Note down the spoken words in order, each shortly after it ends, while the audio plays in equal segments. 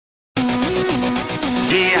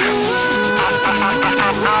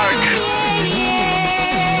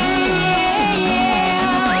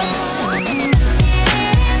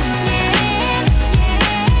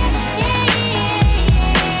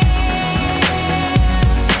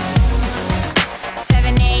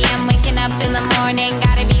Up in the morning,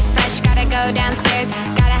 gotta be fresh, gotta go downstairs,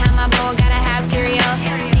 gotta have my bowl, gotta have cereal,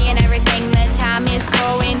 seeing everything, the time is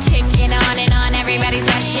going, ticking on and on, everybody's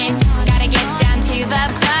rushing, gotta get down to the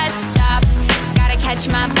bus stop, gotta catch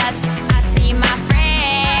my bus, I see my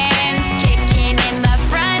friends, kicking in the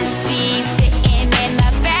front seat, sitting in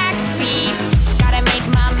the back seat, gotta make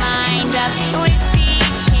my mind up, which seat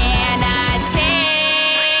can I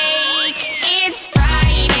take? It's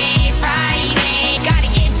Friday, Friday, gotta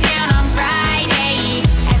get down on Friday.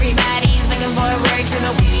 Everybody's looking forward to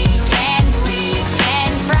the weekend.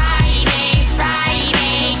 Weekend. Friday,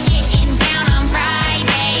 Friday, getting down on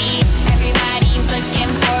Friday. Everybody's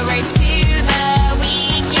looking forward to the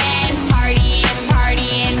weekend. Partying,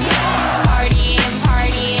 partying, partying,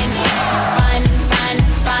 partying. Fun, fun,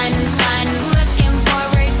 fun, fun. Looking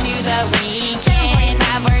forward to the weekend.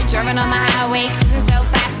 We're driving on the highway, cruising so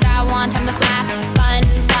fast, I want time to fly. Fun,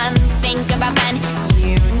 fun, think about fun.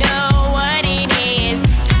 You know what it is.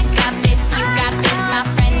 I got this, you got this. My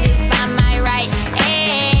friend is by my right.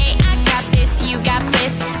 Hey, I got this, you got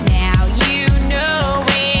this. Now you know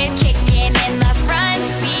it. Kicking in the front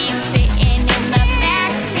seat, sitting in the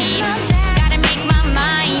back seat. Gotta make my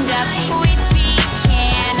mind up. Which seat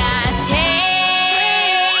can I take?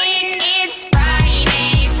 It's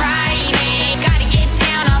Friday, Friday. Gotta get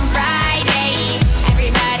down on Friday.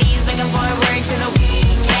 Everybody's looking forward to the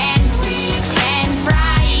weekend. Weekend.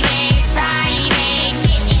 Friday, Friday.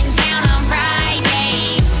 Getting down on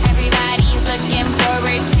Friday. Everybody's looking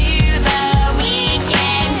forward to the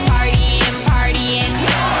weekend. Partying, partying,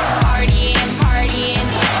 partying, partying.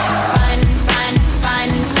 Fun, fun, fun,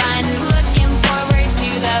 fun. Looking forward to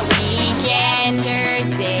the weekend.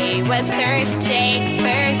 Yesterday was Thursday,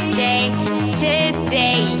 Thursday.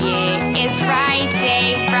 Today it is Friday,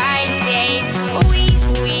 Friday.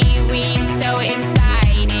 We so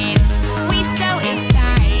excited. We so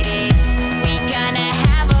excited. We gonna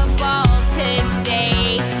have a ball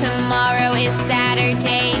today. Tomorrow is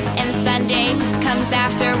Saturday and Sunday comes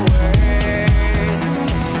afterwards.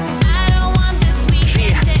 I don't want this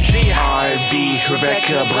weekend to end. R&B,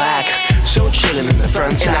 Rebecca Black. So chillin' in the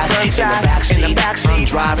front side, in the backseat. I'm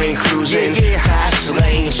driving, cruising, fast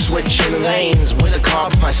lane, switching lanes with a car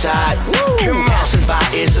by my side. Passing by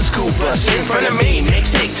is a school bus in front of me.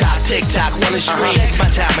 Makes tick tock, wanna stream. Check my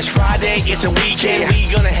time, it's Friday, it's a weekend. We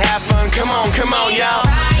gonna have fun. Come on, y'all.